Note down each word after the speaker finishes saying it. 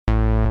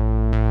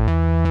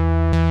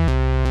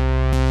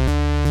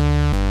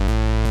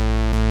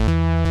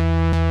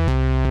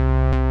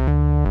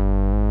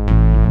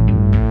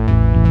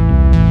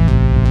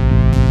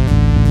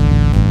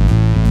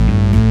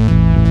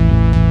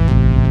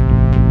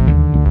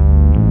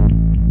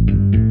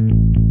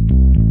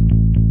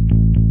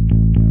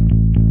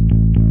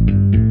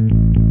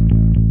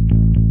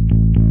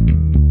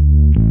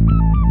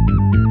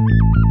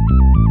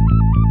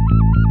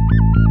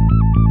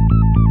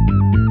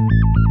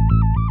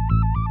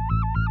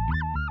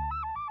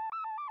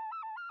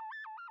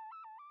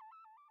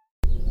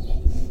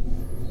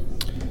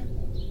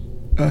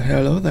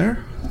Hello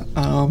there.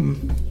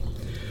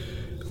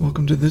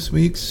 Welcome to this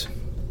week's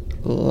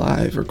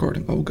live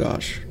recording. Oh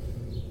gosh.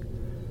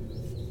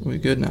 Are we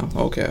good now?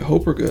 Okay, I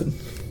hope we're good.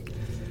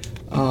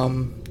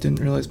 Didn't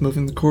realize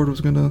moving the cord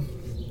was gonna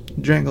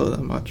jangle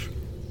that much.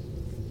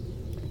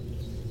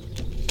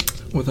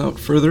 Without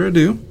further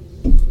ado,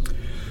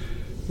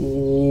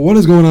 what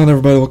is going on,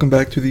 everybody? Welcome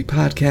back to the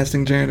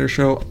Podcasting Janitor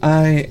Show.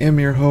 I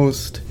am your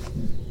host,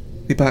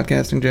 the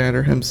Podcasting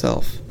Janitor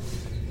himself.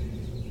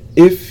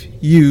 If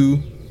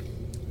you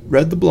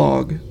read the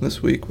blog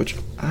this week, which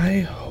I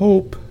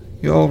hope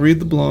y'all read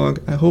the blog,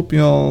 I hope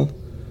y'all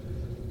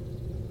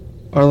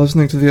are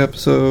listening to the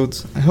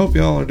episodes, I hope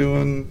y'all are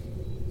doing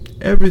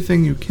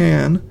everything you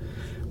can,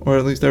 or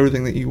at least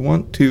everything that you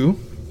want to.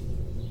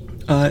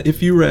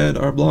 If you read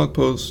our blog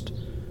post,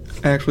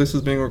 actually this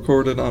is being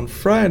recorded on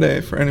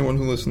Friday for anyone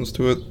who listens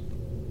to it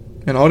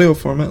in audio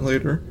format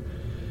later.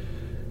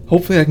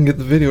 Hopefully I can get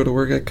the video to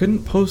work. I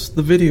couldn't post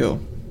the video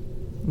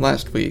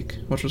last week,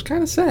 which was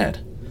kind of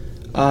sad.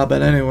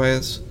 But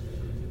anyways,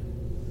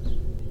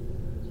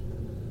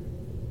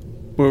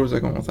 where was I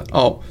going with that?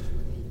 Oh,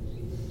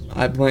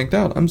 I blanked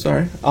out. I'm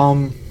sorry.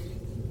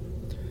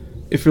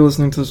 If you're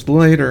listening to this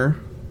later,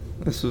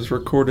 this is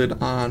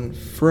recorded on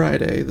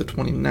Friday, the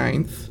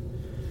 29th.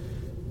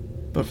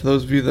 But for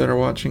those of you that are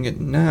watching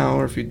it now,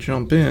 or if you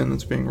jump in,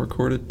 it's being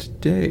recorded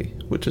today,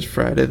 which is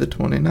Friday the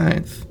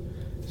 29th.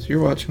 So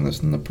you're watching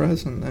this in the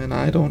present, and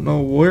I don't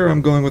know where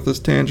I'm going with this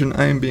tangent.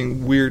 I am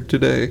being weird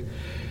today.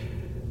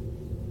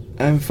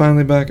 I'm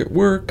finally back at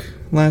work.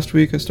 Last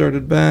week I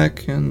started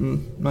back,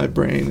 and my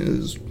brain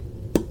is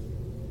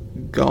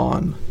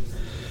gone.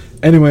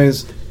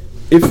 Anyways,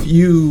 if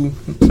you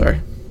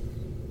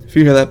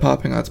hear that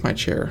popping, that's my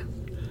chair.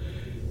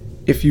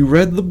 If you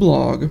read the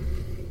blog,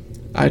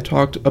 I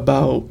talked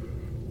about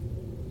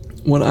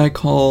what I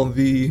call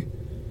the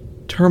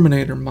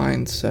Terminator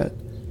mindset.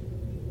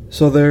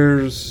 So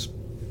there's,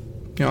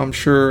 I'm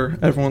sure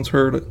everyone's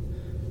heard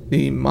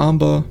the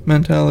Mamba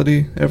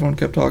mentality. Everyone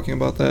kept talking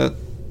about that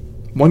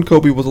when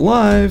Kobe was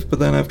alive, but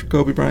then after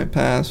Kobe Bryant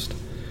passed.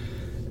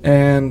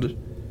 And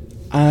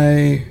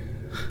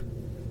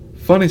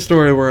funny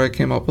story where I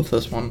came up with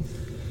this one.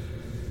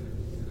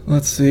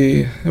 Let's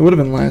see, it would have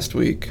been last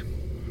week.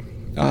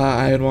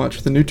 I had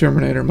watched the new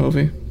Terminator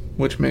movie,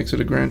 which makes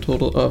it a grand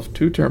total of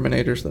 2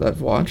 Terminators that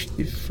I've watched,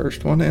 the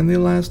first one and the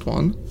last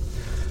one.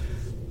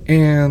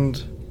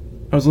 And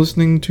I was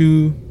listening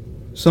to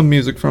some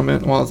music from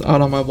it while I was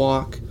out on my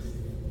walk,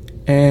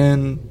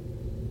 and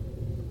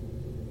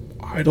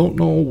I don't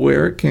know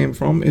where it came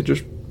from. It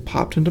just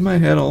popped into my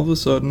head all of a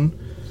sudden.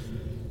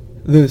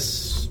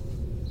 This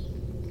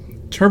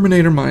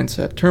Terminator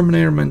mindset,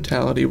 Terminator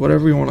mentality,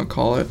 whatever you want to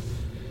call it.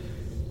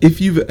 If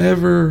you've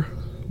ever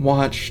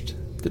watched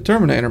the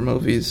Terminator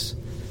movies,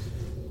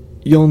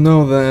 you'll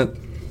know that,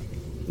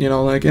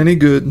 like any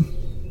good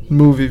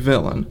movie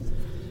villain,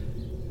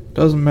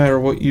 doesn't matter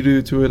what you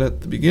do to it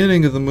at the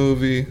beginning of the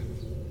movie,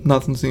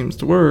 nothing seems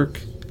to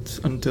work. It's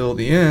until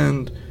the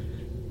end,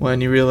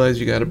 when you realize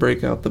you gotta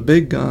break out the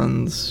big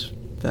guns,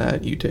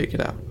 that you take it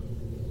out.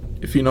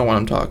 If you know what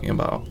I'm talking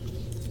about.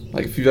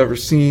 Like, if you've ever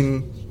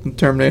seen the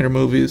Terminator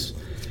movies,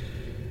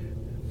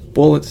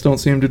 bullets don't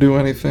seem to do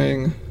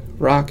anything.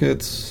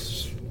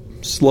 Rockets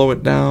slow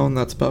it down,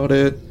 that's about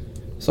it.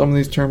 Some of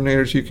these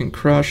Terminators you can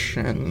crush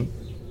and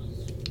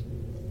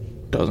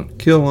doesn't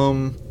kill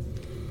them.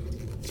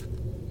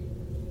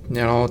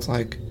 It's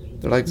like,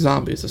 they're like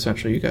zombies,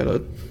 essentially. You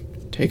gotta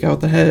take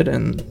out the head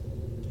and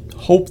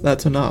hope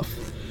that's enough.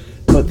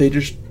 But they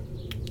just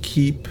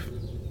keep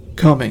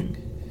coming.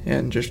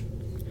 And just,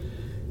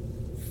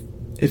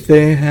 if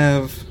they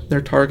have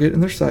their target in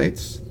their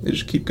sights, they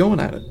just keep going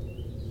at it.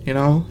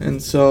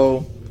 And so,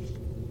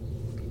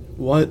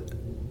 what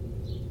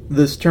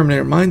this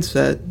Terminator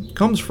mindset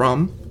comes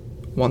from,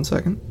 what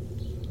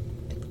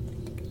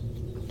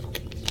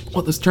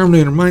this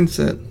Terminator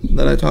mindset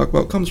that I talk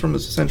about comes from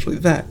is essentially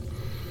that.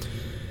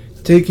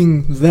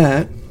 Taking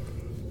that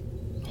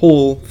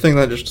whole thing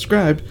that I just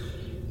described,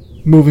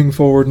 moving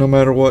forward no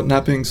matter what,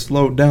 not being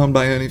slowed down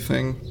by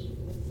anything,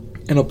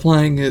 and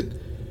applying it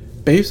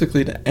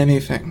basically to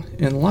anything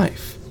in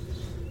life.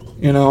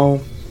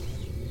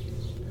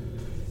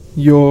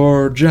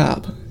 Your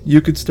job.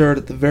 You could start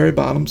at the very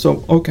bottom.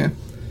 So, okay.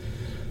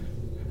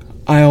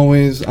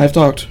 I've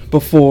talked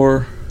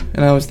before,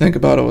 and I always think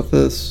about it with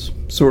this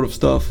sort of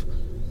stuff.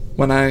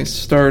 When I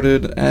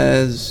started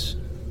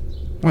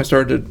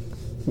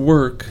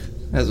work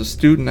as a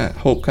student at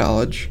Hope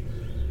College,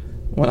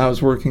 when I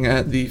was working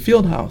at the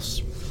field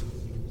house,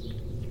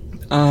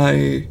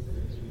 I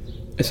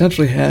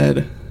essentially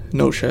had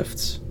no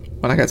shifts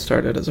when I got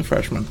started as a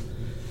freshman.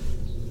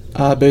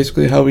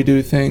 Basically how we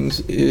do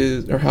things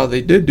or how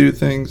they did do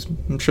things,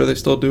 I'm sure they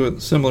still do it in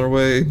a similar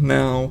way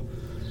now,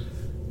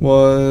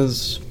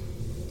 was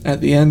at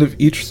the end of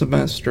each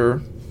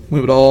semester, we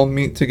would all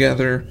meet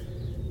together,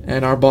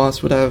 and our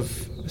boss would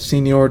have a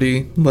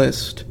seniority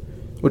list,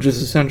 which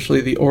is essentially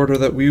the order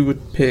that we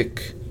would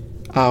pick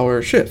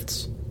our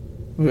shifts.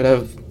 We would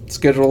have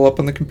schedule up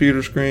on the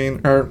computer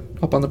screen, or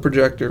up on the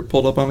projector,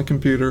 pulled up on the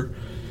computer,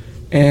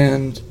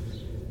 and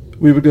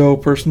we would go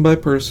person by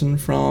person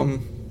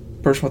from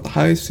person with the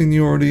highest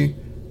seniority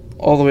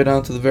all the way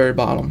down to the very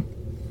bottom.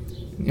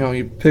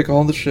 You pick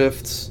all the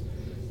shifts.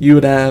 You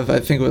would have, I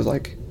think it was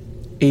like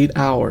 8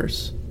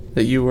 hours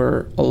that you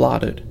were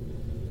allotted.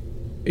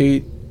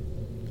 8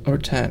 or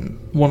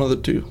 10, one of the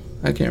two.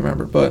 I can't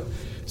remember. But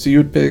so you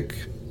would pick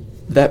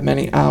that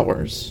many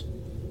hours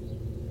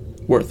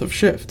worth of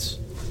shifts.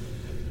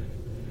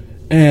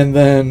 And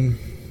then,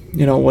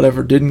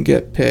 whatever didn't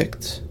get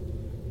picked,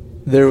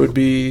 there would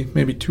be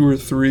maybe 2 or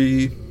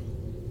 3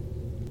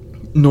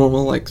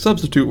 normal, like,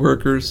 substitute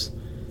workers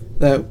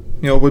that,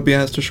 would be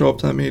asked to show up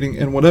to that meeting,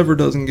 and whatever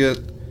doesn't get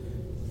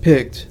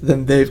picked,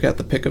 then they've got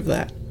the pick of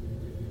that.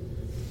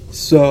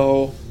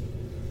 So,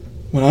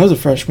 when I was a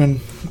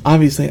freshman,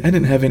 obviously I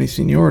didn't have any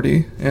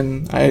seniority,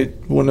 and I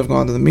wouldn't have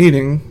gone to the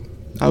meeting.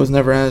 I was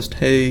never asked,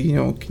 hey,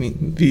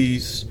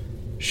 these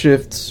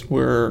shifts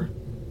were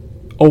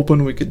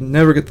open, we could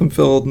never get them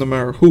filled, no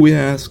matter who we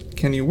asked,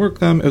 can you work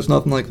them? It was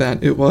nothing like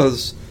that. It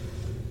was,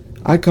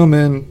 I come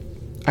in,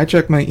 I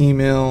check my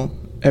email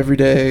every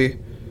day,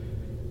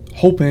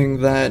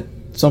 hoping that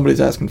somebody's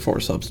asking for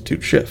a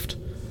substitute shift.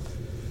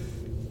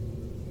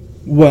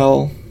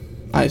 Well,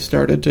 I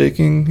started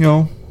taking,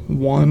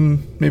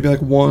 maybe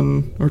like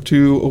 1 or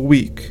 2 a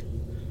week,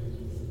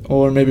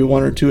 or maybe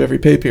 1 or 2 every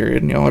pay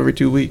period, every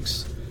 2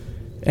 weeks.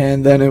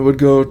 And then it would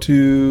go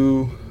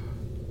to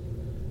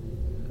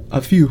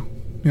a few.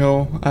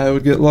 I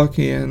would get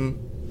lucky and,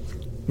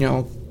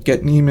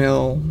 get an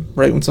email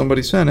right when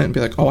somebody sent it and be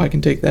like, oh, I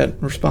can take that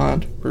and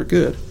respond. We're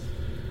good.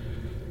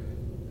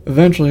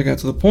 Eventually I got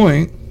to the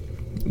point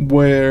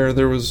where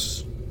there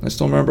was, I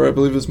still remember, I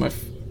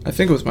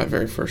think it was my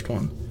very first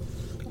one.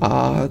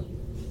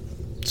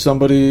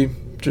 Somebody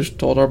just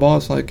told our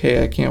boss, like,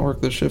 hey, I can't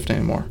work this shift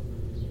anymore.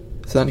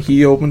 So then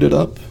he opened it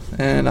up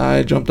and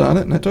I jumped on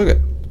it and I took it.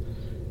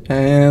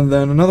 And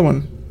then another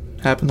one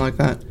happened like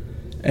that.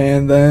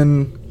 And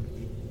then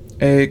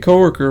a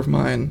coworker of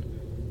mine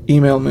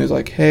emailed me, was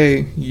like,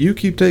 hey, you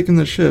keep taking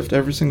the shift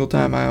every single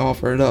time I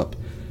offer it up.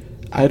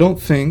 I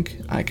don't think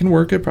I can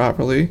work it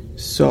properly,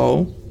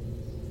 so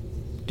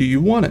do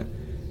you want it?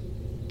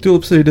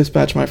 Tulip City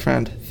Dispatch, my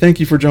friend, thank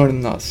you for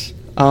joining us.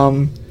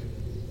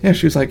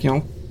 She was like,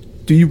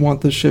 do you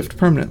want this shift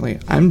permanently?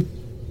 I'm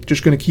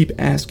just going to keep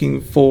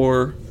asking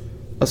for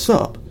a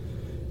sub.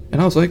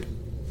 And I was like,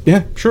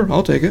 yeah, sure,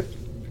 I'll take it.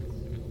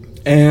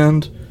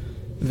 And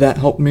that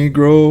helped me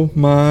grow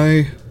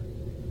my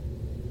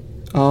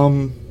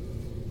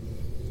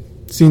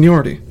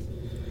seniority.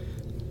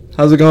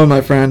 How's it going,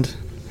 my friend?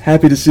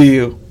 Happy to see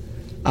you.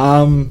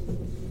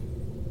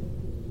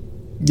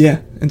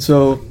 Yeah, and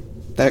so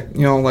that,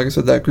 like I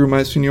said, that grew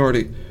my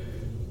seniority.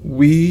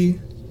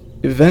 We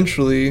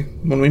eventually,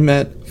 when we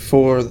met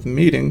for the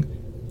meeting,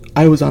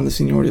 I was on the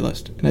seniority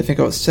list, and I think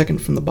I was second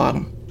from the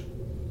bottom.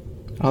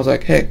 I was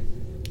like, hey,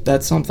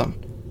 that's something,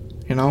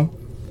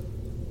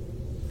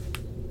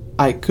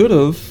 I could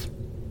have,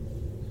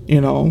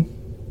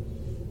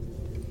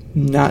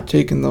 not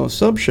taken those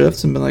sub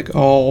shifts and been like,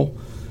 oh,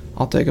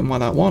 I'll take them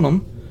when I want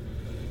them.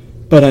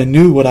 But I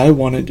knew what I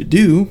wanted to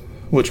do,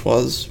 which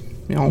was,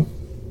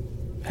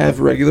 have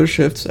regular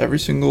shifts every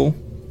single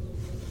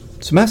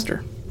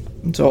semester.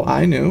 And so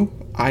I knew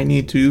I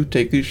need to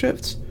take these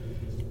shifts.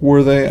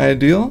 Were they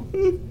ideal?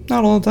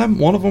 Not all the time.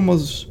 One of them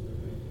was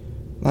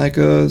like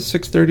a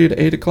 6:30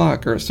 to 8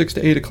 o'clock or a 6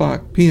 to 8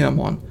 o'clock p.m.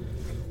 one.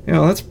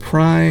 That's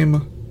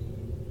prime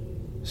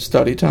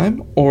study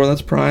time, or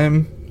that's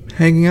prime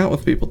hanging out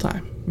with people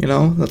time.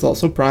 That's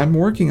also prime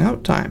working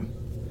out time.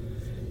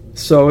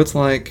 So it's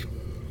like,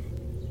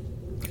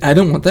 I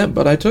didn't want that,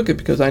 but I took it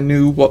because I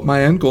knew what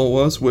my end goal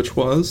was, which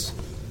was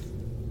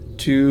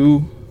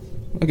to,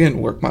 again,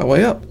 work my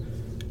way up.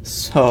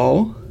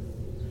 So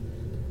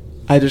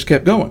I just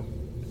kept going,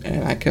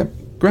 and I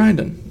kept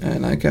grinding,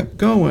 and I kept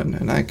going,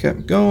 and I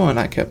kept going.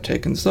 I kept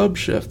taking sub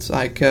shifts.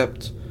 I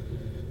kept,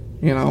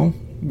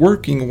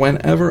 working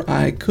whenever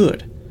I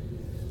could.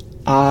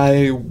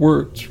 I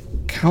worked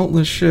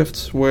countless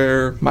shifts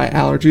where my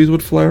allergies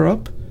would flare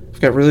up.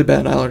 I've got really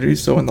bad allergies,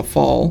 so in the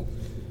fall,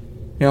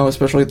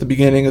 especially at the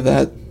beginning of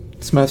that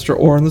semester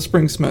or in the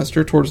spring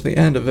semester, towards the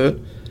end of it,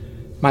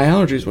 my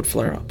allergies would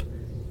flare up.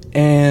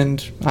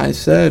 And I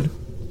said,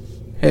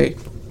 hey,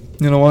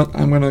 you know what?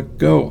 I'm going to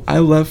go. I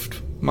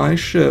left my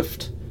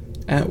shift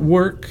at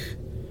work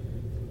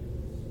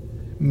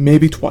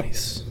maybe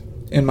twice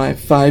in my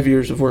 5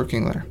 years of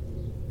working there.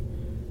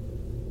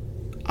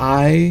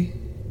 I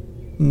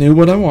knew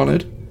what I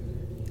wanted,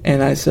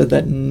 and I said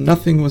that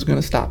nothing was going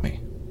to stop me.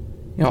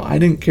 I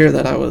didn't care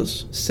that I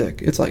was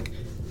sick. It's like,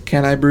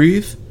 can I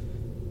breathe?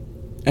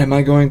 Am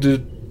I going to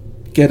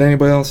get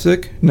anybody else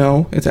sick?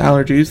 No, it's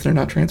allergies. They're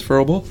not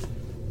transferable.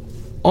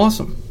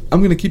 Awesome. I'm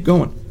going to keep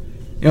going.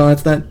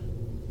 That's that,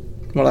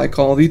 what I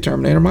call the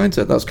Terminator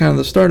mindset. That was kind of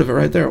the start of it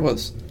right there.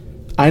 Was,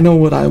 I know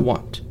what I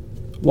want.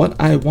 What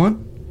I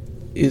want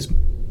is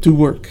to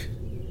work,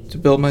 to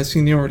build my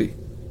seniority,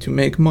 to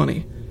make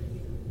money.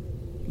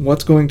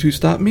 What's going to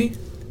stop me?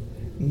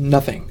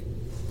 nothing.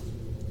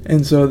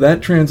 And so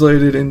that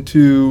translated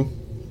into,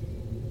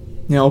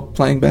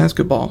 playing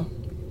basketball.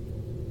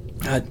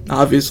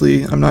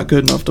 Obviously, I'm not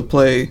good enough to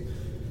play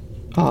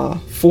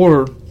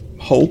for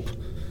Hope.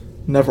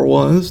 Never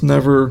was,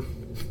 never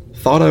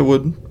thought I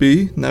would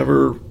be,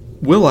 never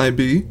will I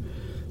be.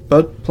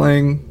 But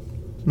playing,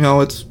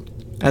 it's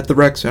at the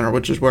rec center,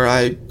 which is where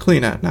I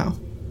clean at now.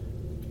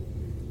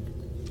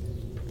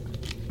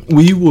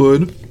 We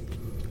would,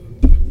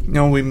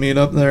 we meet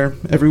up there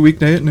every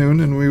weekday at noon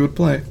and we would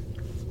play.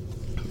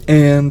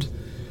 And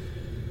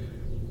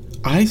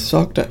I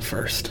sucked at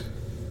first.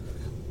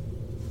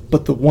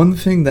 But the one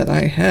thing that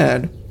I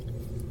had,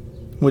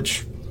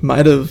 which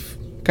might have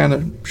kind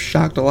of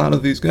shocked a lot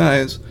of these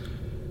guys,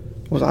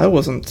 was I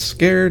wasn't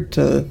scared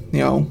to,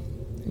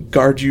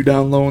 guard you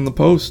down low in the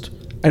post.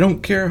 I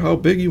don't care how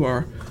big you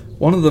are.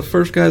 One of the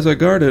first guys I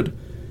guarded,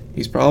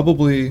 he's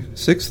probably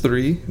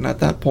 6'3", and at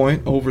that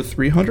point, over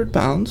 300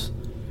 pounds.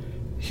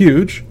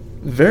 Huge.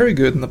 Very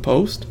good in the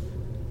post.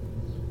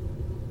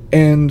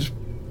 And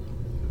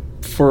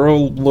for a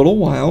little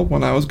while,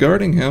 when I was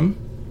guarding him,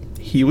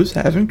 he was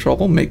having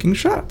trouble making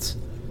shots.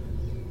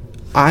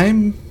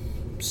 I'm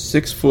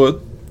 6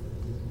 foot.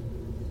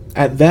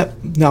 At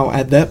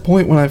that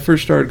point when I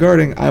first started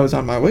guarding, I was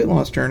on my weight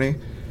loss journey.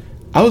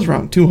 I was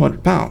around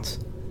 200 pounds.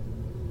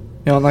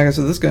 And like I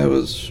said, this guy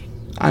was,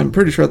 I'm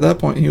pretty sure at that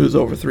point he was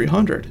over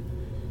 300.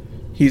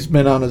 He's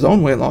been on his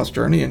own weight loss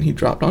journey and he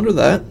dropped under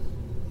that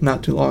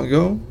not too long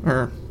ago,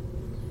 or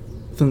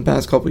within the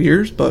past couple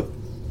years, but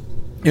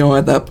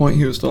at that point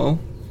he was still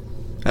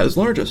at his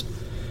largest.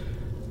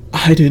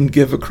 I didn't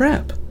give a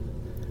crap.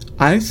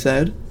 I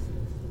said,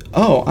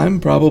 I'm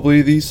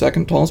probably the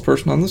second tallest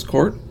person on this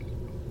court.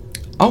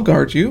 I'll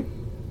guard you.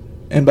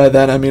 And by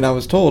that I mean I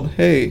was told,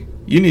 hey,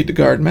 you need to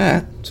guard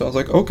Matt. So I was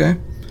like, okay.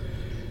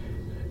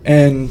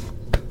 And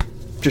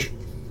just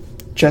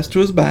chest to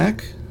his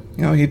back.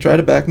 He tried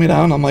to back me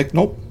down. I'm like,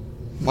 nope.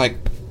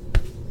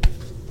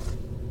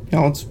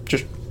 It's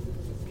just,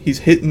 he's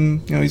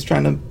hitting, he's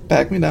trying to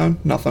back me down.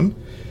 Nothing.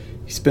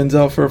 He spins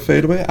out for a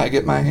fadeaway. I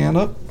get my hand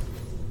up.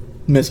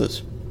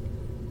 Misses.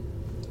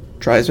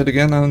 Tries it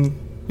again on,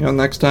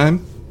 next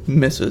time.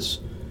 Misses.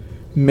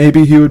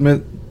 Maybe he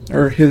would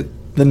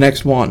hit the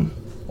next one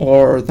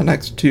or the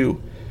next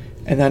two,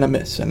 and then a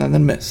miss, and then a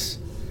miss.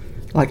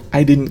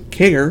 I didn't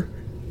care.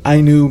 I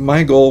knew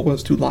my goal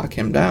was to lock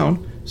him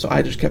down, so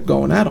I just kept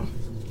going at him.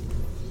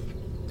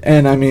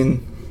 And I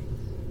mean,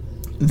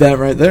 that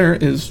right there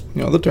is,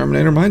 the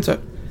Terminator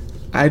mindset.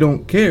 I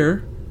don't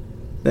care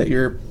that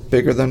you're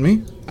bigger than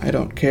me. I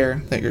don't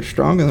care that you're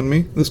stronger than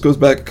me. This goes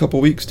back a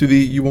couple weeks to the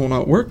you won't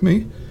outwork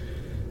me.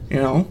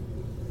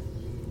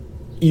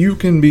 You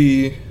can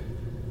be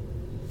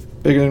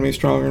bigger than me,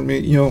 stronger than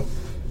me.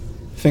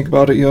 Think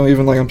about it,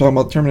 even like I'm talking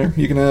about the Terminator.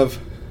 You can have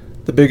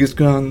the biggest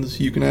guns.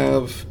 You can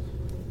have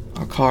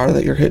a car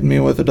that you're hitting me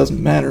with. It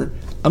doesn't matter.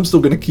 I'm still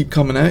going to keep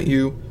coming at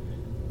you.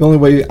 The only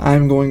way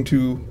I'm going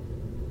to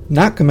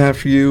not come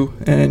after you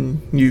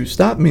and you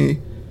stop me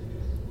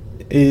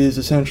is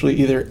essentially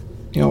either,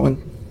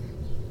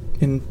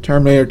 in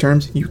Terminator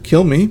terms, you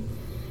kill me,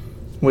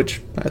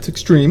 which that's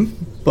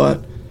extreme,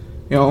 but,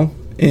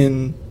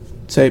 in,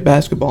 say,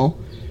 basketball,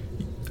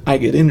 I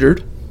get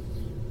injured,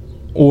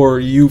 or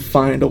you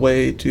find a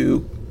way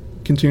to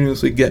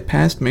continuously get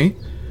past me.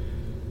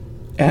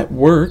 At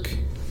work,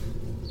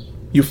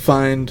 you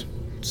find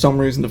some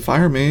reason to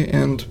fire me,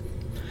 and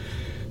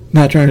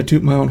not trying to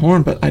toot my own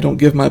horn, but I don't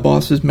give my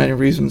bosses many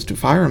reasons to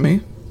fire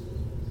me.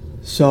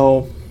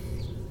 So,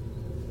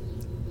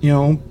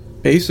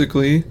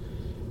 basically,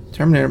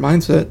 Terminator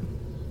mindset,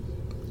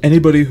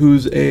 anybody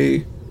who's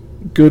a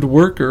good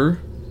worker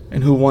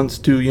and who wants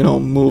to,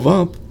 move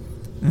up,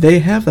 they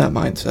have that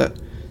mindset.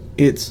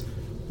 It's,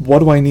 what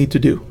do I need to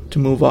do to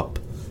move up?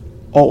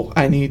 Oh,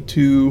 I need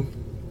to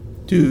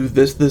do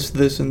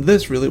this, and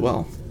this really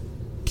well.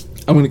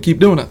 I'm going to keep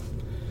doing it.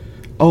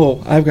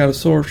 Oh, I've got a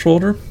sore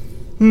shoulder.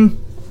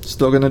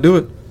 Still going to do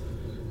it.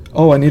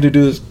 Oh, I need to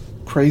do this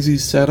crazy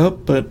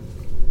setup, but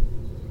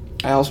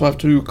I also have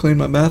to clean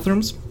my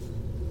bathrooms.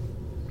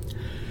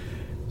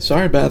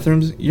 Sorry,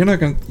 bathrooms, you're not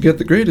going to get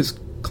the greatest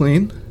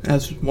clean.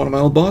 As one of my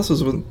old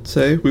bosses would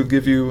say, we'll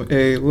give you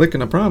a lick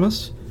and a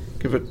promise.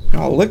 Give it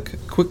a lick,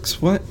 quick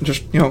sweat,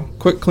 just,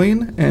 quick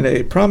clean, and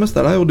a promise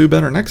that I will do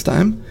better next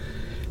time.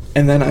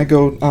 And then I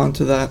go on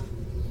to that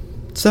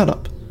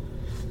setup.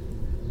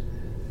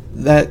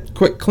 That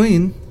quick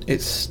clean,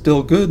 it's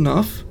still good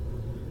enough.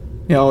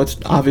 It's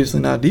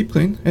obviously not a deep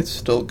clean. It's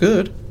still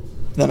good.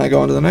 Then I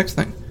go on to the next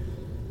thing.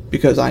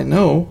 Because I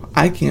know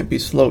I can't be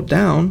slowed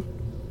down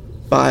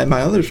by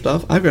my other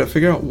stuff. I've got to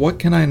figure out what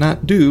can I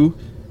not do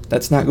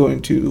that's not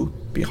going to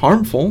be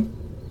harmful.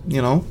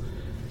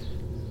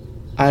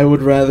 I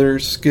would rather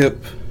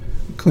skip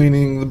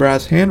cleaning the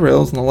brass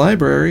handrails in the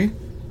library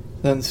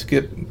than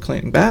skip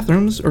cleaning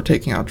bathrooms or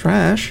taking out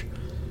trash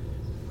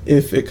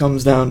if it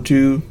comes down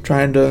to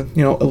trying to,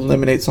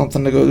 eliminate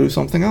something to go do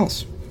something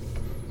else.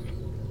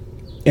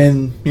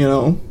 And,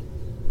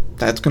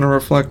 that's going to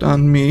reflect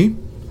on me.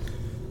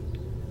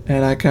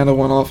 And I kind of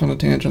went off on a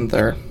tangent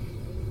there.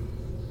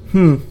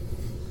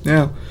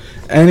 Yeah.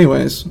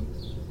 Anyways,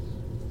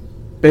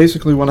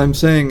 basically what I'm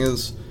saying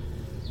is,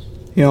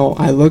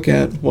 I look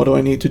at what do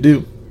I need to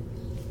do?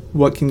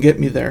 What can get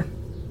me there?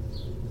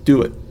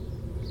 Do it.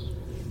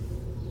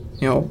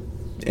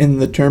 In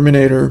the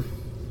Terminator,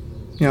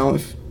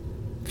 if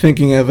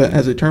thinking of it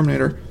as a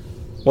Terminator,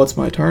 what's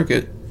my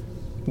target?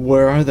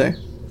 Where are they?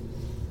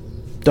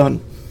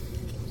 Done.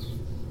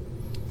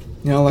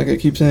 Like I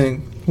keep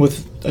saying,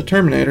 with a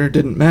Terminator, it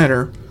didn't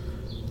matter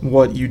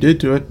what you did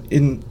to it.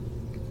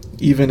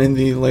 Even in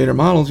the later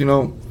models,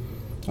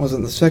 was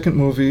in the second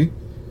movie,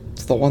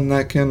 it's the one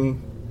that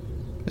can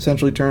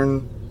essentially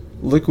turn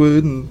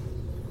liquid, and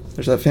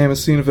there's that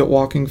famous scene of it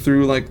walking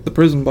through, like, the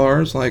prison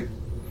bars. Like,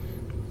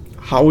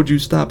 how would you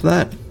stop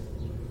that?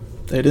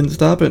 They didn't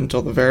stop it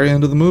until the very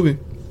end of the movie.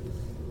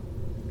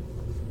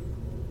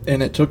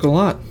 And it took a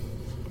lot.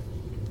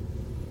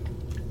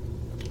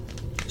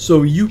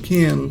 So you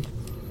can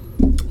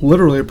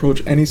literally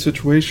approach any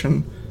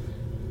situation.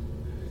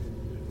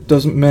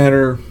 Doesn't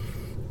matter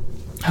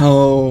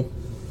how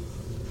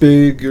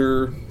big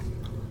or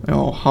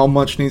how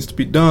much needs to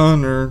be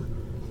done or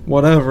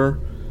whatever.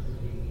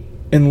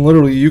 And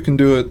literally you can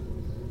do it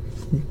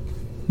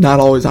not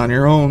always on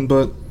your own,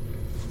 but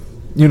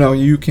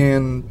you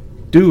can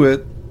do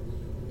it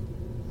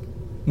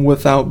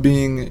without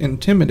being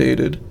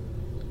intimidated,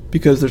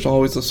 because there's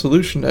always a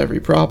solution to every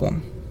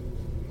problem.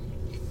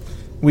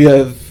 We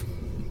have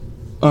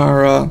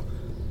our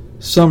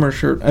summer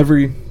shirt.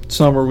 Every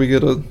summer we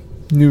get a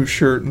new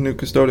shirt, a new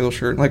custodial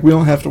shirt. Like, we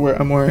don't have to wear,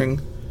 I'm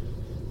wearing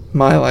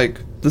my,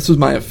 this is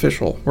my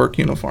official work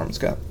uniform. It's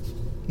got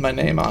my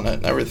name on it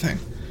and everything.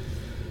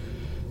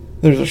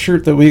 There's a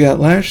shirt that we got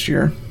last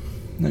year,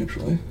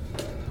 actually.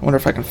 I wonder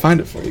if I can find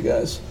it for you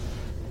guys.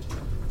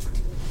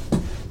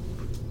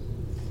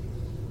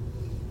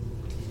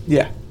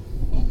 Yeah.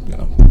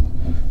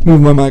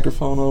 Move my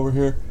microphone over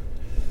here.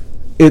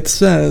 It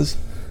says,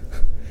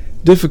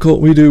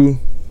 difficult we do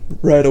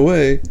right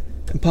away,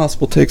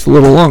 impossible takes a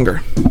little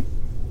longer.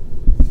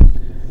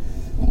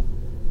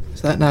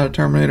 Is that not a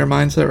Terminator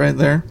mindset right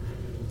there?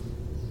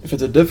 If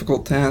it's a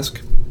difficult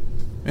task,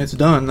 it's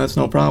done, that's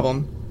no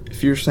problem.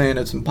 If you're saying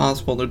it's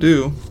impossible to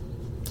do,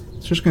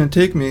 it's just going to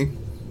take me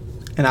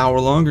an hour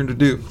longer to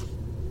do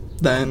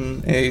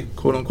than a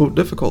quote-unquote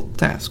difficult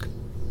task.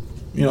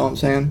 You know what I'm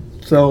saying?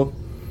 So,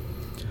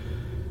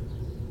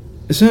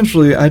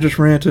 essentially, I just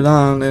ranted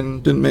on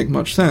and didn't make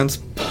much sense,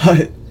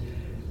 but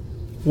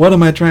what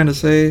am I trying to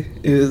say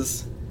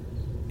is,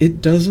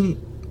 it doesn't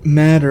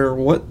matter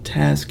what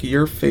task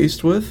you're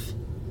faced with.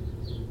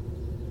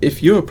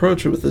 If you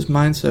approach it with this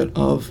mindset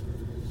of,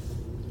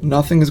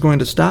 nothing is going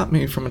to stop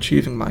me from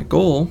achieving my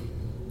goal,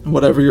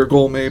 whatever your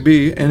goal may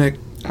be, and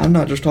I'm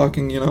not just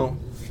talking,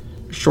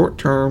 short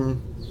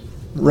term,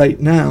 right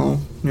now,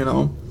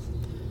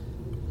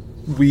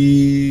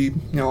 we,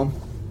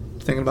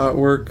 thinking about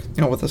work,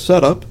 with a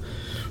setup,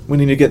 we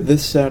need to get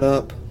this set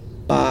up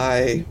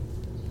by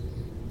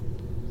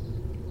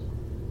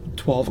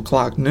 12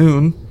 o'clock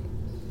noon.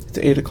 It's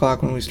 8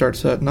 o'clock when we start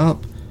setting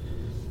up.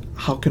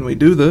 How can we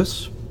do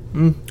this?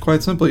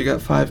 Quite simple. You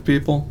got 5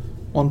 people.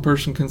 One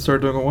person can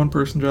start doing a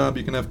one-person job.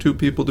 You can have 2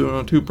 people doing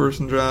a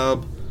 2-person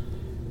job.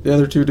 The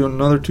other 2 doing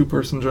another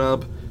 2-person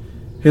job.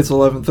 Hits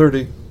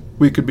 11:30.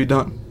 We could be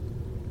done.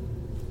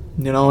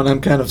 And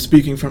I'm kind of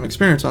speaking from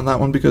experience on that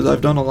one, because I've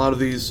done a lot of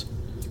these,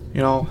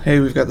 hey,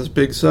 we've got this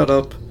big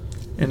setup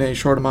in a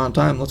short amount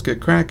of time. Let's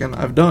get cracking.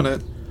 I've done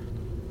it.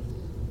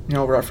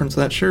 Reference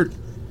that shirt.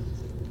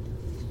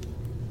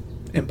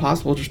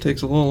 Impossible just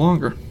takes a little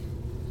longer.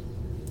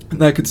 And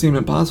that could seem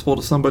impossible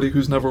to somebody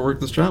who's never worked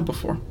this job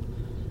before.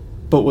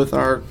 But with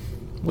our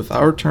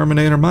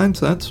Terminator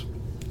mindsets,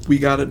 we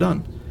got it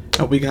done.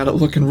 And we got it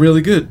looking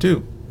really good,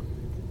 too.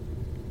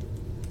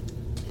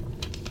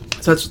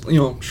 So that's,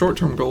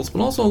 short-term goals,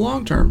 but also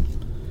long-term.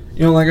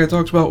 Like I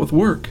talked about with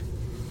work.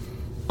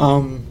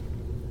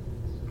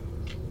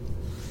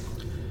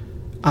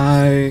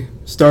 I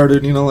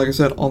started, like I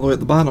said, all the way at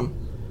the bottom.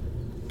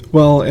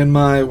 Well, in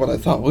my, what I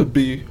thought would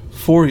be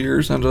 4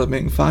 years, ended up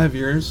making 5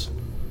 years,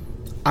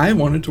 I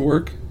wanted to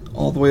work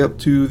all the way up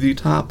to the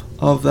top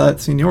of that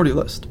seniority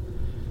list.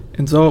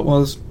 And so it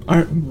was,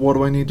 alright, what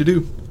do I need to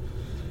do?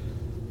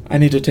 I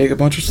need to take a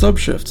bunch of sub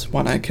shifts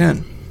when I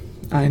can.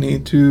 I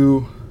need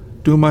to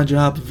do my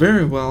job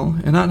very well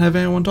and not have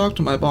anyone talk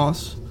to my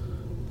boss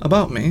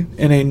about me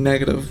in a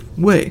negative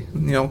way,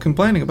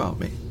 complaining about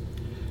me.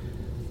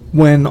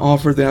 When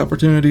offered the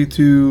opportunity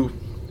to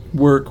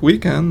work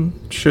weekend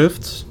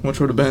shifts, which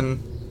would have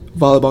been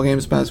volleyball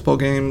games, basketball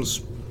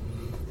games,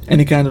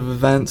 any kind of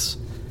events,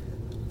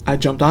 I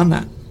jumped on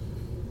that.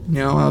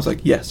 I was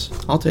like, yes,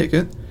 I'll take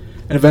it.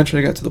 And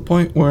eventually I got to the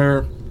point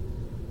where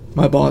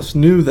my boss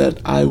knew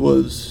that I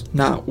was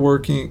not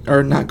working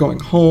or not going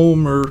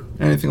home or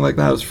anything like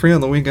that. I was free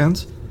on the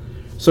weekends.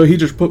 So he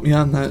just put me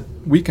on that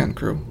weekend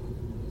crew.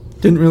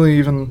 Didn't really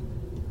even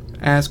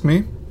ask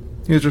me.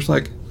 He was just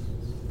like,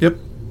 yep,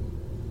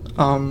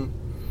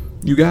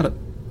 you got it.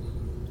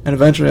 And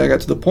eventually I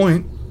got to the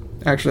point,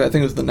 actually I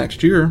think it was the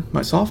next year,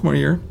 my sophomore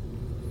year,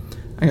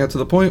 I got to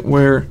the point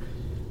where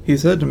he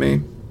said to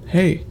me,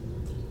 hey,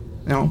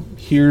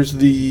 here's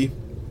it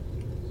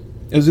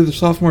was either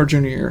sophomore or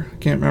junior year. I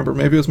can't remember.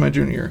 Maybe it was my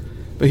junior year.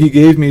 But he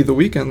gave me the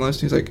weekend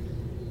list. He's like,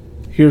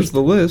 here's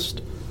the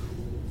list.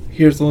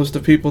 Here's the list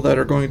of people that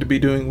are going to be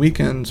doing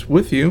weekends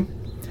with you.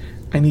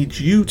 I need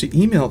you to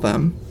email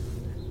them,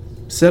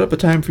 set up a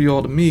time for you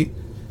all to meet,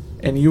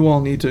 and you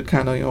all need to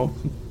kind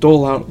of,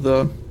 dole out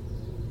the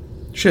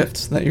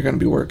shifts that you're going to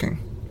be working.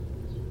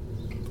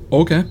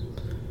 Okay.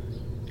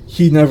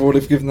 He never would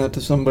have given that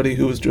to somebody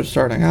who was just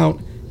starting out,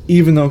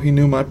 even though he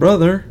knew my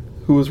brother,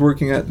 who was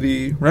working at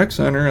the rec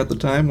center at the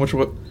time, which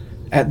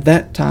at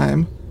that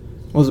time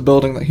was a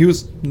building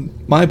that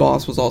my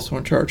boss was also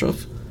in charge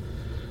of.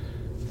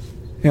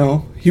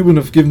 He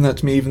wouldn't have given that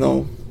to me even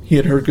though he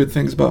had heard good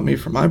things about me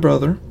from my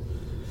brother.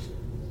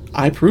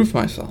 I proved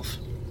myself.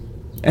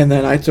 And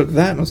then I took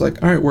that and was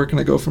like, all right, where can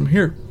I go from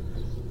here?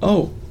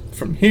 Oh,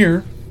 from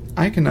here,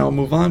 I can now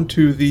move on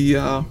to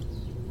the,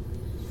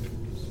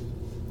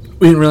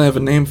 we didn't really have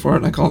a name for it,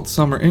 and I call it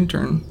summer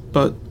intern,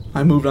 but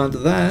I moved on to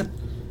that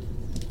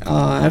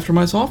after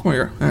my sophomore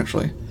year,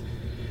 actually.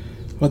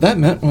 What that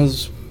meant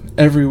was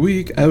every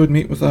week I would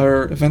meet with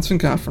our events and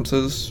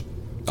conferences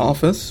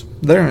office,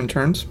 their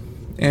interns,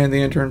 and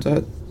the interns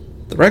at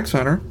the rec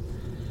center,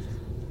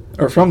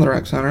 or from the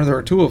rec center. There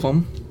were two of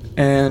them,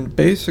 and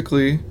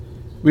basically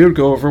we would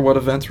go over what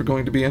events were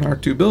going to be in our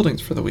two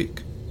buildings for the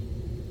week.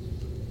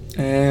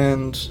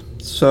 And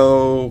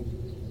so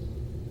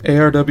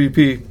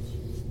ARWP,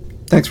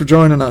 thanks for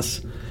joining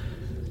us.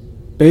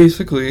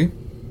 Basically,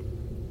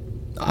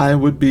 I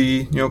would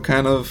be,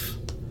 kind of,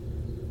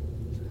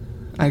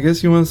 I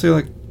guess you want to say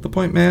like the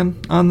point man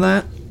on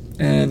that.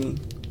 And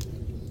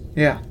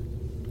yeah,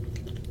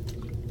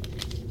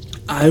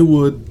 I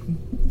would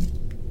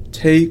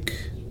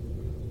take,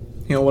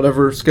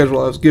 whatever schedule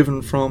I was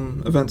given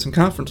from events and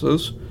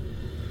conferences,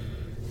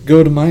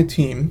 go to my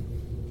team,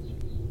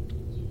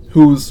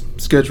 whose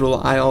schedule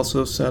I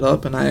also set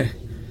up, and I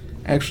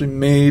actually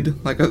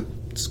made like a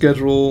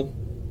schedule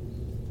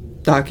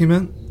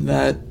document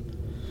that,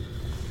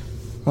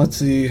 let's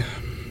see,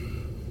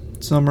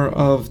 summer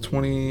of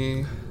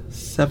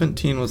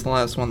 2017 was the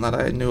last one that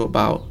I knew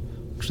about,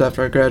 just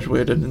after I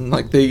graduated, and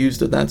like they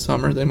used it that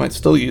summer. They might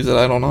still use it,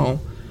 I don't know,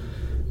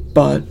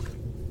 but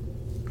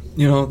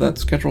that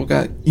schedule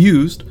got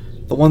used.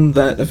 The one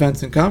that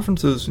events and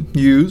conferences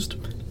used,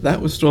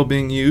 that was still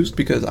being used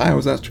because I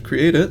was asked to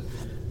create it.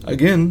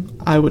 Again,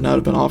 I would not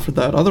have been offered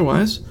that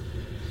otherwise.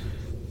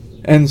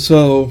 And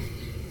so,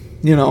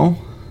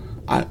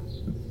 I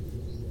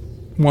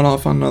went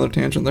off on another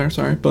tangent there,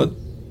 sorry,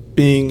 but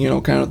being,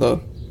 kind of the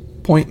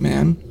point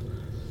man,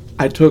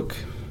 I took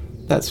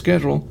that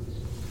schedule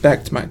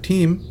back to my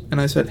team and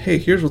I said, hey,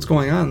 here's what's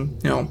going on,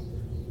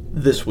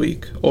 this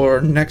week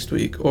or next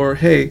week, or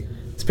hey,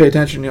 let's pay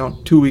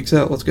attention, 2 weeks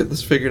out, let's get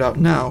this figured out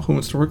now. Who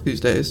wants to work these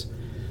days?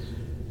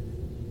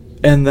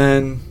 And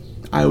then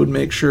I would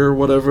make sure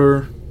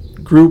whatever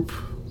group,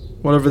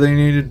 whatever they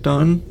needed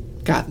done,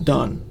 got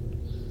done.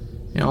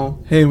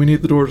 Hey, we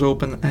need the doors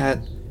open at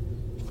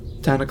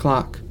 10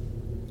 o'clock.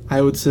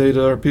 I would say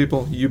to our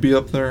people, you be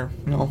up there,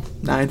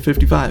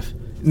 9:55.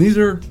 And these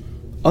are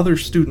other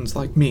students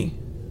like me,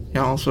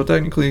 so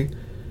technically,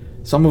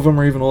 some of them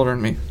are even older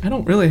than me. I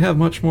don't really have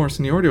much more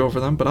seniority over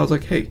them, but I was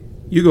like, hey,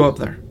 you go up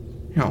there.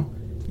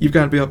 You've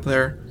got to be up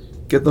there,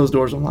 get those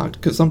doors unlocked.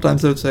 Because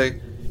sometimes they would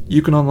say,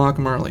 you can unlock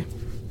them early.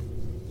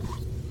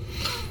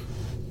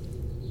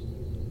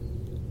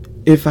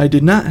 If I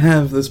did not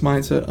have this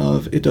mindset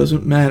of it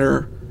doesn't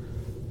matter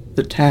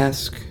the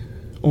task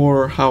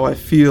or how I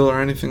feel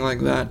or anything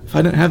like that, if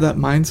I didn't have that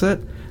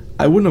mindset,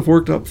 I wouldn't have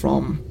worked up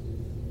from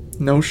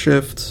no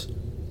shifts,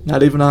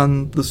 not even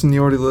on the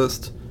seniority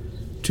list,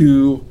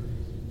 to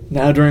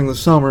now during the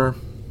summer,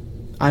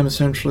 I'm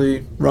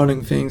essentially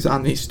running things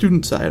on the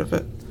student side of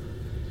it.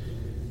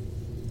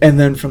 And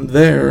then from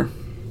there,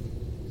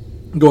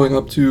 going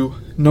up to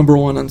number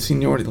one on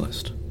seniority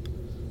list.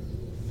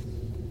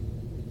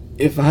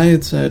 If I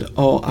had said,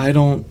 I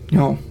don't,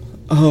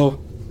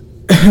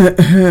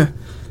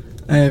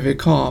 I have a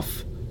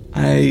cough,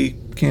 I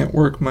can't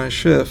work my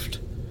shift,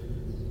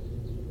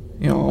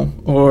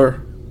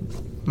 or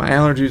my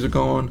allergies are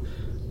going,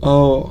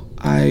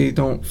 I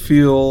don't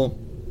feel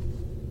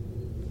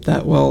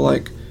that well,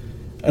 like,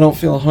 I don't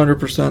feel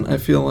 100%, I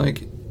feel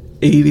like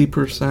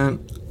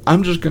 80%,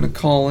 I'm just going to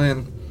call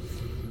in.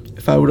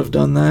 If I would have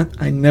done that,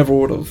 I never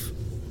would have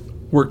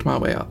worked my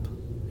way up,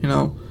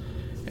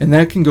 And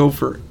that can go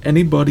for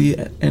anybody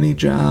at any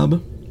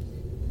job.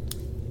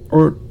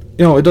 Or,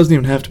 it doesn't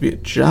even have to be a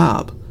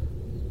job.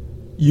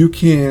 You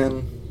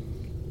can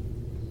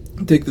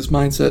take this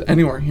mindset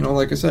anywhere.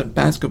 Like I said,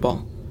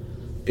 basketball.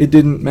 It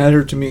didn't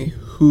matter to me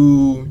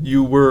who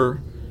you were.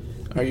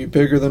 Are you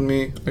bigger than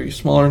me? Are you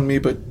smaller than me?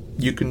 But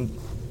you can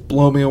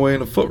blow me away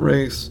in a foot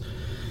race.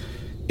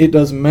 It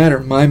doesn't matter.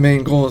 My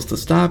main goal is to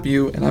stop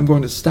you, and I'm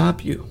going to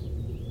stop you.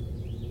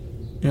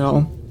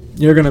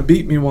 You're going to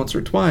beat me once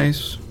or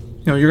twice.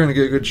 You're going to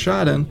get a good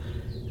shot in.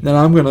 Then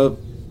I'm going to,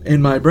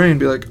 in my brain,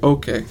 be like,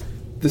 okay,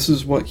 this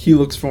is what he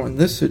looks for in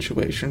this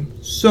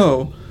situation.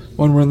 So,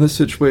 when we're in this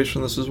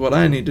situation, this is what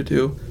I need to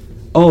do.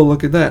 Oh,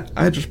 look at that.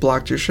 I just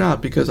blocked your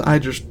shot because I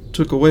just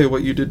took away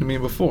what you did to me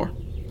before.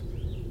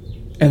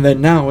 And then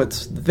now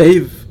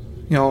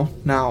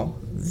now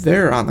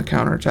they're on the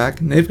counterattack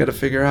and they've got to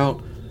figure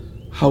out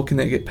how can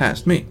they get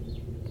past me.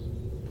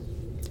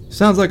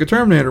 Sounds like a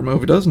Terminator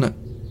movie, doesn't it?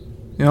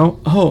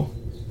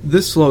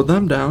 This slowed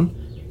them down.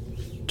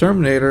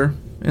 Terminator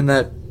and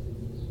that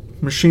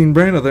machine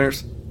brain of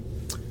theirs.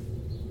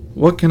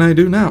 What can I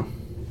do now?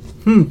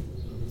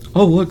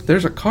 Oh, look,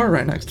 there's a car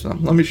right next to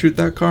them. Let me shoot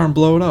that car and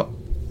blow it up.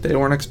 They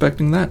weren't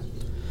expecting that.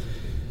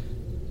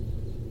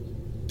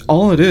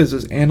 All it is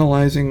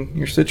analyzing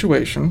your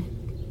situation.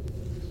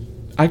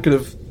 I could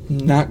have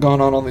not gone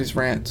on all these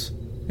rants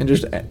and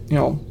just,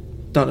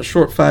 done a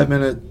short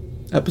 5-minute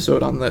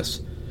episode on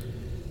this.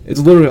 It's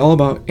literally all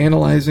about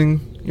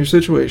analyzing your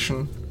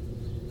situation,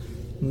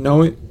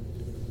 knowing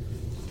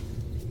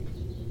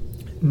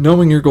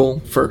your goal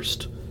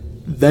first.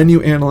 Then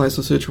you analyze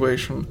the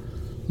situation.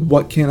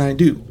 What can I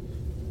do?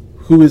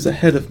 Who is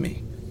ahead of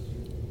me?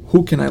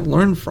 Who can I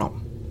learn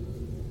from?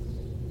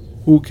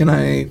 Who can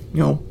I,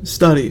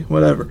 study,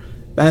 whatever.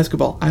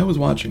 Basketball. I was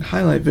watching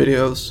highlight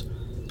videos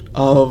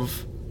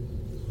of,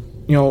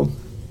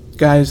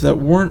 guys that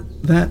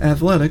weren't that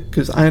athletic,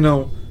 because I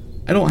know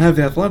I don't have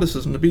the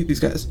athleticism to beat these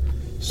guys.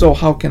 So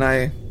how can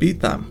I beat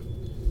them?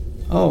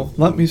 Oh,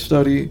 let me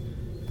study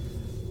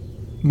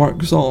Marc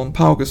Gasol and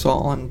Pau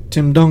Gasol and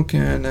Tim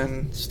Duncan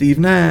and Steve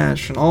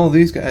Nash and all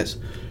these guys.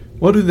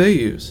 What do they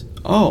use?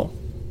 Oh,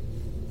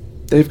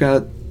 they've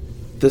got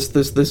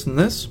this, and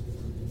this.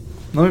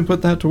 Let me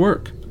put that to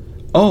work.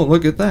 Oh,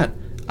 look at that.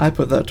 I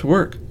put that to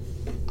work.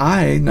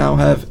 I now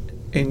have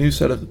a new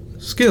set of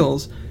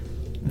skills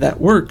that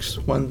works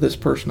when this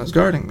person is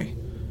guarding me.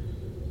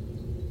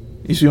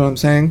 You see what I'm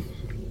saying?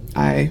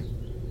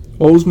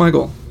 What was my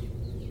goal?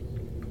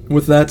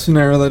 With that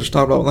scenario that I just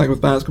talked about, like with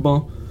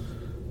basketball,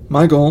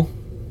 my goal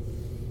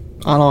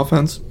on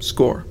offense,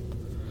 score.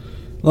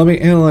 Let me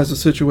analyze the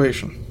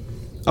situation.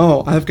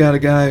 Oh, I've got a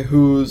guy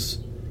who's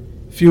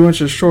a few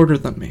inches shorter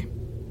than me.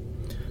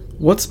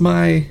 What's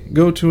my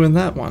go-to in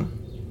that one?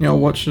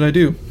 What should I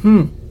do?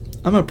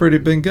 I'm a pretty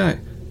big guy.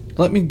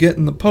 Let me get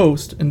in the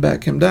post and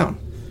back him down.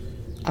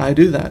 I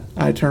do that.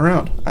 I turn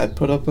around. I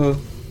put up a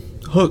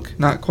hook.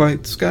 Not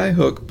quite sky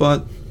hook,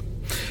 but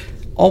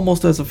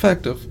almost as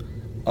effective.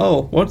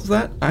 Oh, what's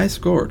that? I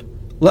scored.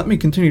 Let me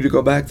continue to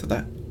go back to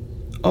that.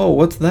 Oh,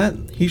 what's that?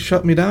 He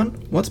shut me down?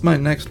 What's my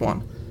next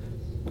one?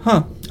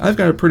 I've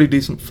got a pretty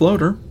decent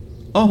floater.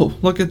 Oh,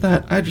 look at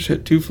that. I just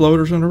hit 2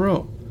 floaters in a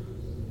row.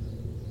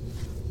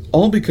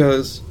 All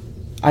because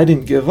I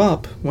didn't give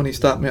up when he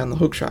stopped me on the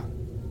hook shot.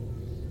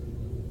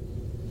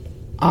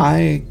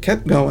 I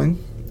kept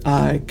going.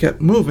 I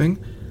kept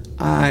moving.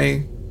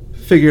 I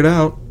figured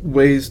out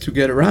ways to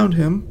get around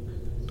him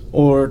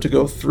or to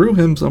go through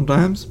him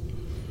sometimes,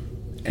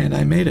 and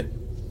I made it.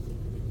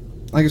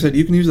 Like I said,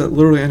 you can use that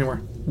literally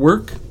anywhere.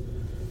 Work,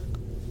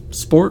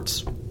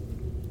 sports,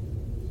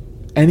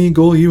 any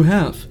goal you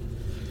have.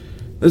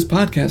 This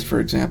podcast, for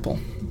example.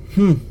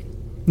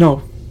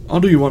 No, I'll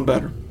do you one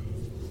better.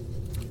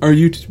 Our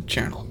YouTube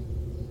channel,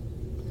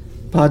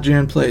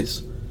 Podjan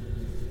Plays.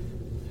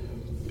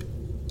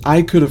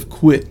 I could have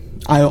quit.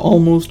 I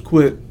almost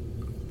quit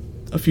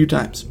a few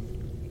times.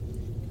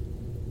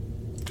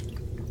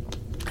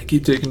 I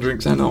keep taking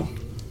drinks, I know.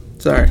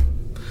 Sorry.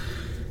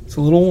 It's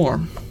a little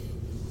warm.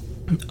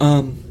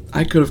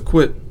 I could have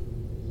quit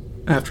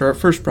after our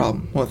first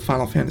problem with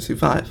Final Fantasy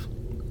V,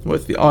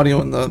 with the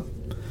audio and the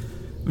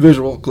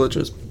visual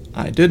glitches.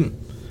 I didn't.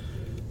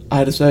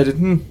 I decided,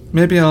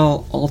 maybe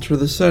I'll alter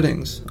the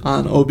settings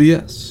on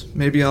OBS.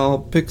 Maybe I'll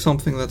pick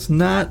something that's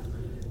not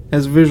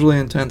as visually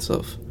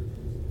intensive.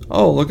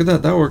 Oh, look at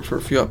that. That worked for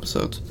a few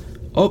episodes.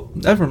 Oh,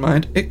 never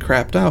mind. It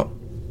crapped out.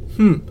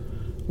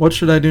 What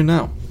should I do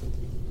now?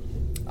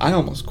 I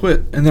almost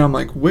quit, and then I'm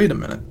like, wait a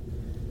minute.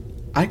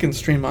 I can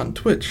stream on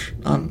Twitch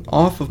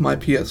off of my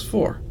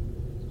PS4.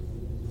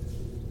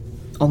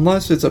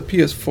 Unless it's a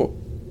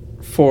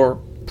PS4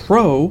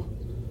 Pro,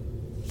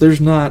 there's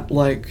not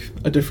like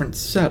a different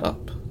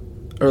setup.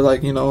 Or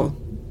like,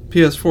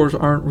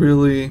 PS4s aren't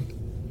really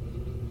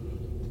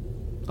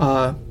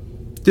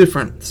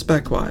different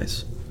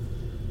spec-wise.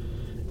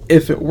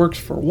 If it works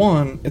for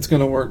one, it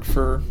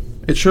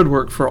should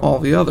work for all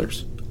the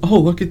others. Oh,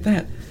 look at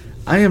that.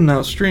 I am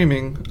now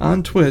streaming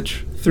on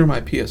Twitch through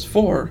my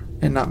PS4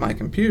 and not my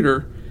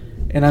computer,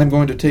 and I'm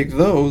going to take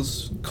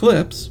those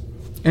clips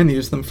and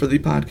use them for the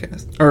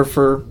podcast, or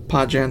for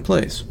Podjan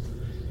Plays.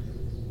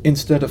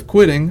 Instead of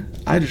quitting,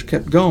 I just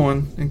kept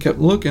going and kept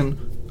looking.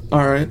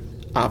 Alright,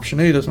 option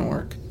A doesn't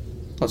work.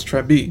 Let's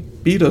try B.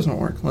 B doesn't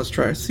work. Let's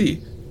try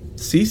C.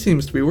 C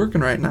seems to be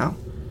working right now.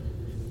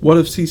 What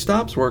if C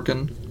stops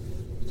working?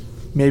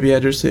 Maybe I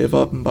just save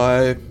up and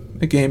buy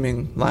a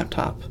gaming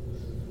laptop.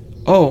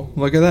 Oh,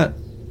 look at that.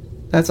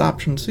 That's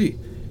option C.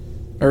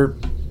 Or,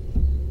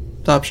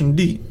 it's option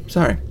D.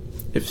 Sorry.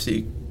 If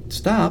C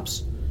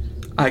stops,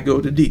 I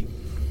go to D.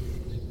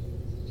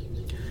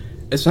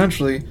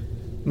 Essentially,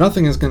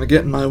 nothing is going to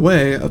get in my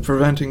way of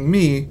preventing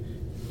me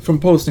from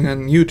posting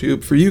on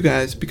YouTube for you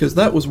guys because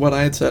that was what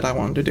I had said I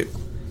wanted to do.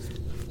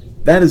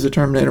 That is a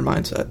Terminator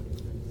mindset.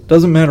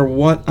 Doesn't matter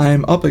what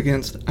I'm up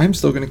against, I'm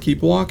still going to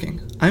keep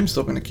walking. I'm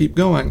still going to keep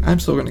going. I'm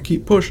still going to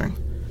keep pushing.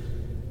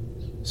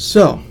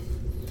 So,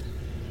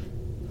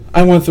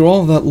 I went through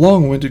all of that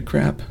long-winded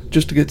crap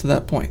just to get to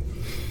that point.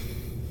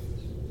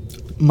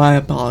 My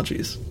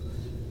apologies.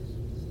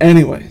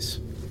 Anyways,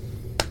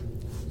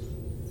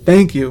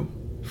 thank you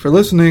for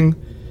listening.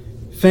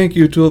 Thank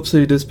you, Tulip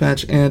City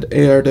Dispatch and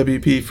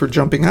ARWP for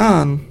jumping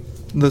on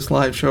this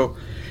live show.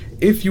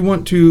 If you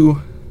want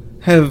to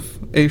have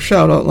a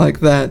shout-out like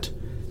that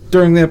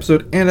during the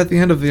episode and at the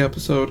end of the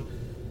episode,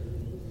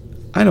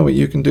 I know what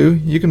you can do.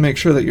 You can make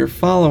sure that you're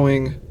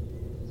following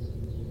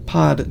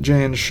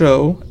PodJan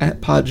Show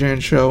at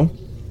PodJan Show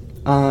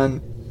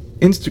on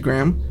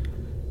Instagram.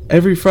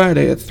 Every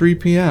Friday at 3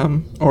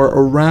 p.m. or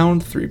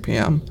around 3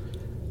 p.m.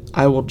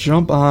 I will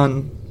jump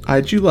on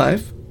IG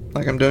Live,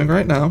 like I'm doing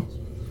right now,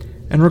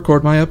 and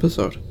record my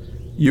episode.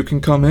 You can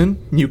come in,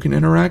 you can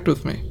interact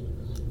with me.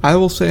 I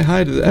will say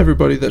hi to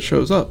everybody that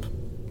shows up,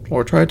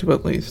 or try to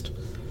at least.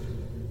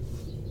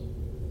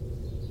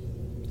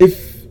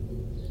 If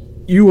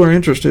you are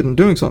interested in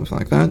doing something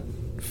like that,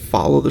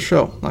 follow the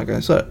show, like I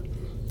said.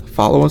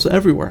 Follow us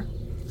everywhere.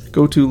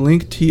 Go to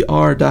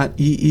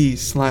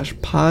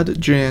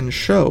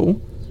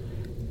linktr.ee/podjanshow,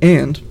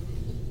 and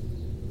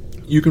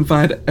you can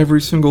find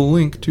every single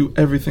link to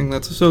everything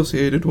that's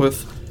associated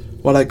with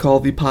what I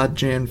call the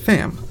PodJan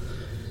fam.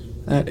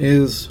 That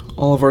is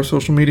all of our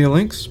social media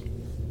links,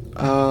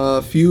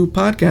 a few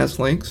podcast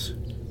links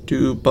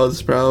to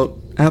Buzzsprout,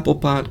 Apple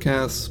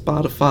Podcasts,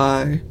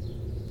 Spotify.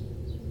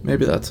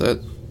 Maybe that's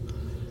it.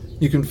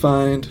 You can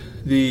find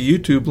the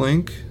YouTube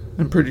link,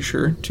 I'm pretty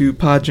sure, to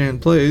PodJan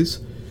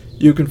Plays.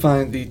 You can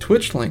find the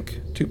Twitch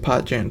link to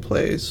PodJan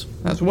Plays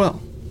as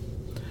well.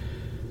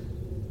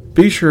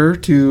 Be sure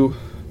to,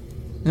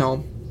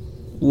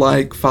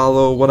 like,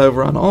 follow,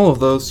 whatever on all of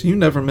those so you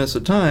never miss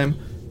a time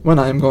when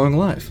I'm going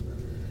live.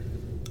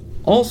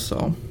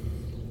 Also,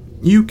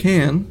 you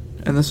can,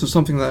 and this is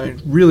something that I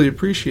really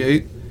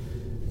appreciate,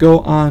 go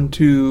on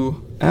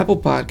to Apple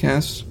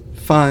Podcasts,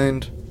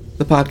 find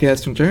the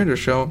Podcasting Janitor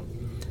Show,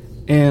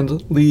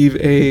 and leave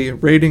a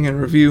rating and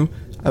review.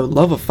 I would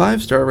love a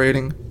 5-star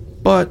rating,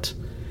 but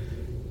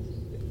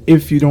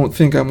if you don't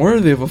think I'm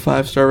worthy of a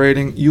 5-star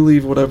rating, you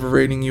leave whatever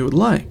rating you would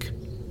like.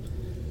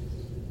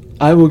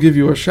 I will give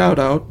you a shout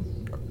out,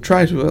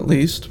 try to at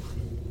least,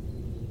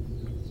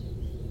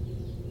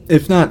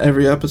 if not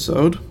every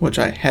episode, which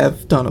I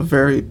have done a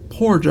very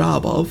poor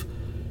job of,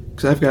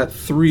 because I've got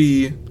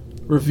 3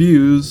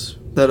 reviews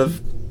that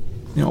have,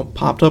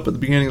 popped up at the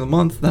beginning of the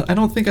month that I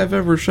don't think I've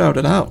ever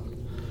shouted out.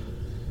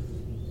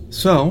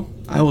 So,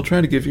 I will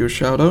try to give you a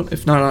shout out,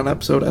 if not on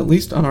episode, at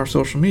least on our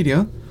social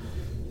media.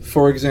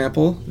 For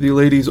example, the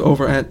ladies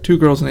over at 2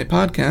 Girls in a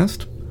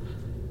Podcast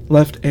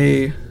left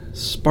a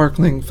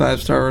sparkling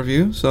 5-star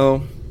review,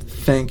 so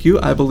thank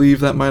you. I believe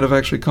that might have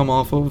actually come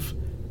off of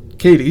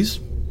Katie's,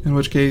 in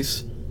which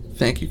case,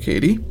 thank you,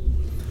 Katie.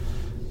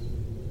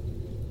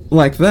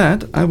 Like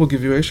that, I will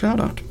give you a shout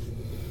out.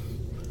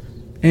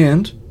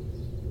 And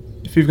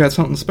if you've got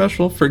something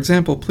special, for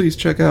example, please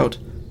check out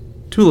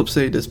Tulip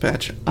City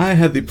Dispatch. I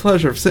had the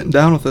pleasure of sitting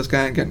down with this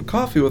guy and getting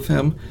coffee with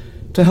him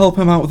to help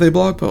him out with a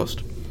blog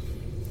post.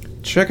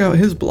 Check out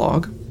his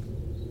blog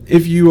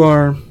if you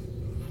are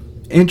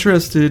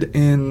interested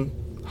in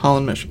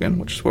Holland, Michigan,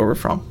 which is where we're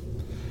from.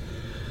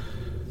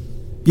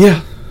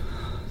 Yeah,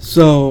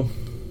 so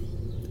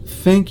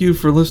thank you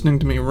for listening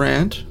to me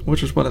rant,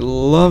 which is what I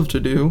love to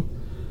do.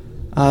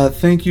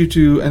 Thank you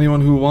to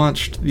anyone who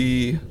watched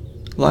the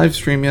live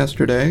stream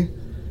yesterday.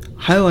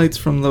 Highlights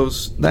from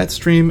that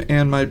stream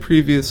and my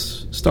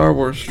previous Star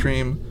Wars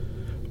stream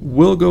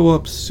will go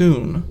up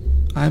soon.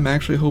 I'm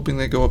actually hoping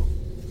they go up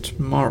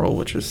tomorrow,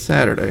 which is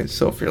Saturday.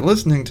 So if you're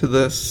listening to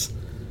this,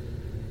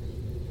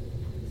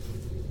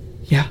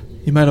 yeah,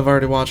 you might have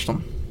already watched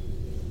them.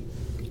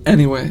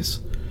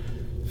 Anyways,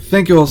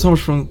 thank you all so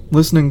much for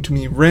listening to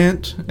me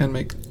rant and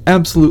make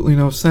absolutely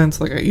no sense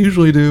like I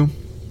usually do.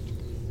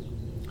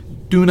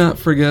 Do not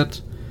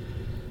forget,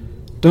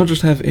 don't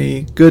just have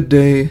a good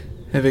day,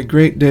 have a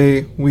great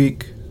day,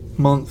 week,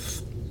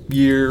 month,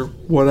 year,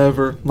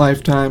 whatever,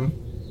 lifetime.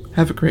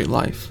 Have a great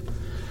life.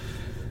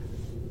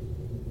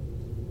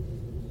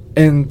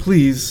 And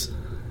please,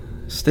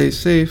 stay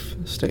safe,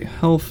 stay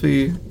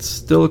healthy. It's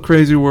still a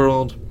crazy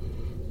world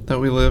that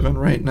we live in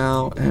right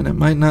now, and it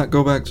might not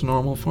go back to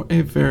normal for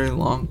a very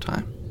long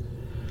time.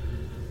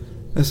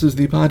 This is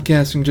the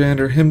Podcasting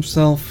Janitor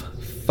himself,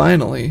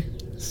 finally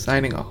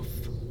signing off.